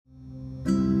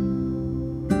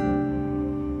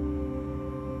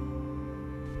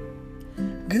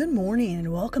Good morning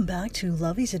and welcome back to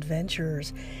Lovey's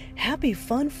Adventures. Happy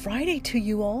fun Friday to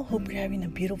you all. Hope you're having a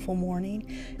beautiful morning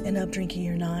and up drinking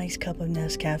your nice cup of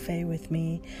Nescafe with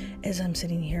me as I'm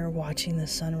sitting here watching the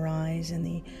sunrise and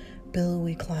the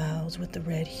billowy clouds with the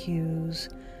red hues.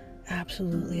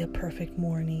 Absolutely a perfect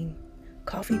morning.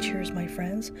 Coffee cheers, my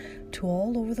friends, to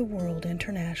all over the world,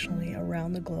 internationally,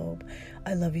 around the globe.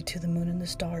 I love you to the moon and the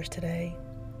stars today.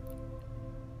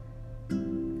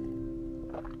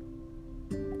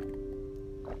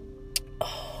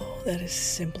 That is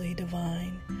simply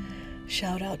divine.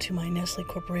 Shout out to my Nestle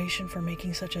Corporation for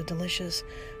making such a delicious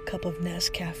cup of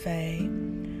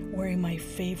Nescafe. Wearing my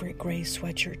favorite gray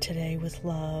sweatshirt today with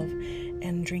love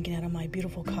and drinking out of my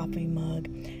beautiful coffee mug,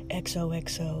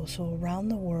 XOXO. So around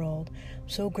the world, I'm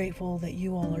so grateful that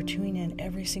you all are tuning in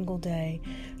every single day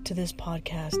to this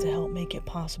podcast to help make it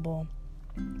possible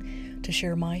to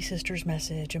share my sister's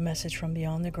message, a message from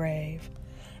beyond the grave.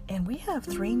 And we have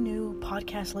 3 new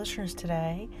podcast listeners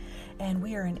today, and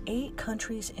we are in 8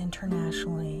 countries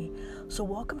internationally. So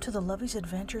welcome to the Lovey's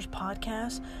Adventures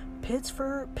podcast,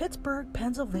 Pittsburgh,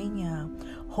 Pennsylvania,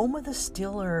 home of the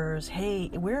Steelers. Hey,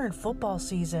 we're in football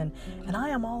season, and I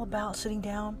am all about sitting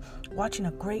down, watching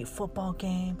a great football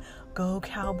game. Go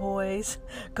Cowboys,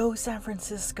 go San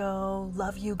Francisco,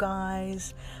 love you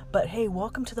guys. But hey,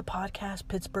 welcome to the podcast,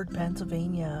 Pittsburgh,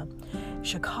 Pennsylvania.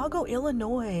 Chicago,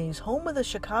 Illinois, home of the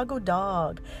Chicago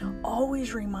dog.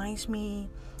 Always reminds me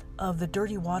of the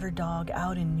Dirty Water dog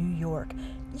out in New York.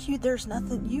 There's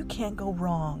nothing, you can't go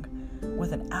wrong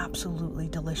with an absolutely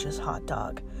delicious hot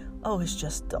dog. Oh, it's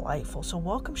just delightful. So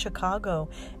welcome, Chicago.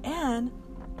 And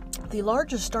the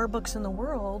largest Starbucks in the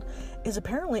world is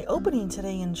apparently opening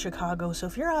today in Chicago. So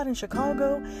if you're out in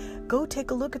Chicago, go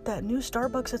take a look at that new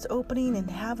Starbucks that's opening and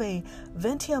have a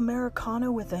venti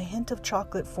Americano with a hint of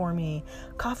chocolate for me.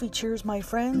 Coffee cheers, my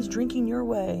friends, drinking your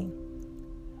way.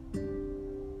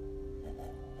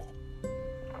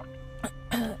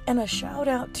 And a shout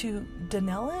out to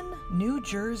Dunellen, New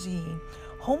Jersey,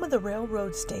 home of the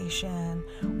railroad station.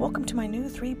 Welcome to my new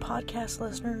 3 podcast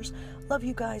listeners. Love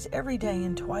you guys every day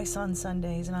and twice on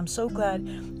Sundays. And I'm so glad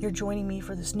you're joining me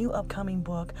for this new upcoming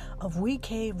book of We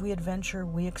Cave, We Adventure,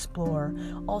 We Explore.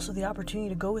 Also the opportunity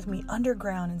to go with me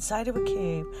underground inside of a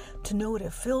cave to know what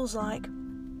it feels like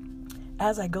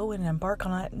as I go in and embark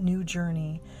on that new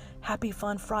journey. Happy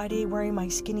fun Friday, wearing my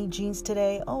skinny jeans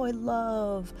today. Oh, I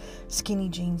love skinny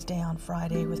jeans day on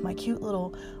Friday with my cute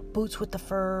little boots with the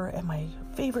fur and my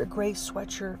favorite gray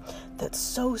sweatshirt that's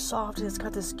so soft and it's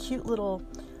got this cute little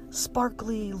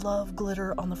sparkly love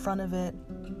glitter on the front of it.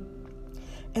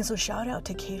 And so shout out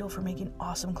to Cato for making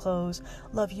awesome clothes.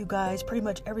 Love you guys. Pretty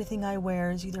much everything I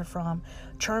wear is either from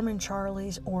Charmin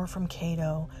Charlie's or from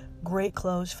Cato. Great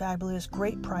clothes, fabulous,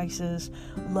 great prices.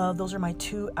 Love, those are my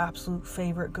 2 absolute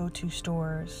favorite go-to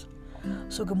stores.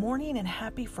 So good morning and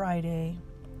happy Friday.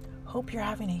 Hope you're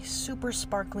having a super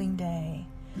sparkling day.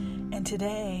 And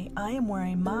today I am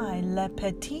wearing my Le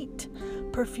Petit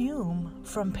perfume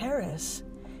from Paris.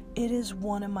 It is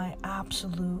one of my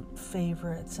absolute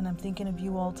favorites, and I'm thinking of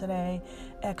you all today.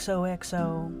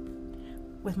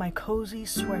 XOXO, with my cozy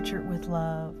sweatshirt with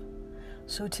love.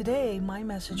 So today my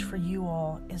message for you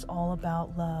all is all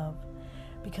about love,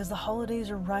 because the holidays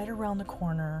are right around the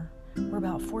corner. We're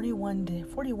about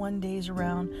 41 days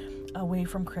away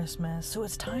from Christmas, so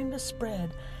it's time to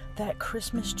spread that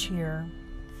Christmas cheer.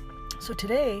 So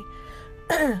today,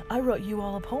 I wrote you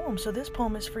all a poem, so this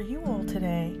poem is for you all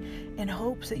today in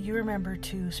hopes that you remember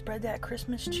to spread that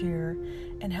Christmas cheer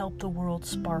and help the world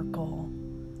sparkle.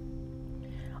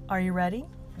 Are you ready?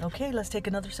 Okay, let's take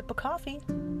another sip of coffee.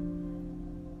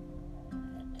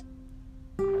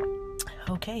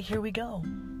 Okay, here we go.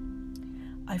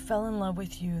 I fell in love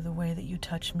with you the way that you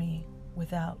touched me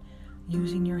without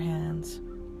using your hands.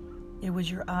 It was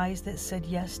your eyes that said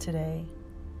yes today,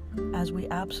 as we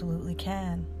absolutely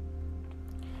can.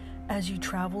 As you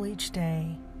travel each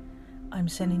day, I'm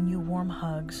sending you warm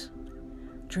hugs,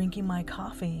 drinking my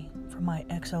coffee from my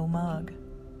XO mug.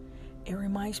 It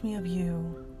reminds me of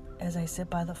you as I sit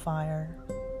by the fire.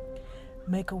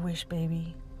 Make a wish,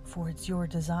 baby, for it's your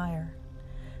desire.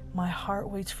 My heart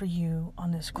waits for you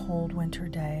on this cold winter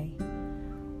day,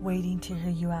 waiting to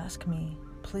hear you ask me,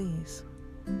 please,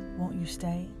 won't you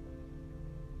stay?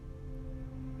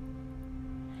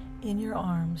 In your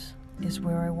arms is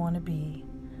where I want to be,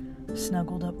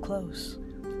 snuggled up close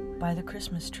by the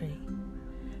Christmas tree.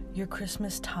 Your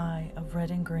Christmas tie of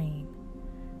red and green.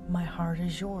 My heart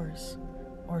is yours,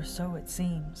 or so it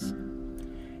seems.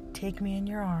 Take me in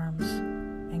your arms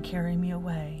and carry me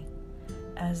away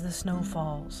as the snow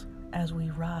falls, as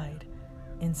we ride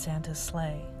in Santa's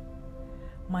sleigh.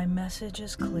 My message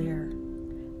is clear.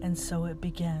 And so it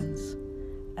begins,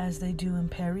 as they do in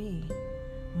Paris,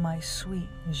 my sweet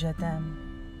je t'aime.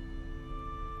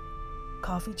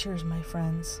 Coffee cheers, my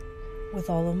friends, with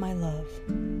all of my love.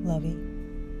 Lovey.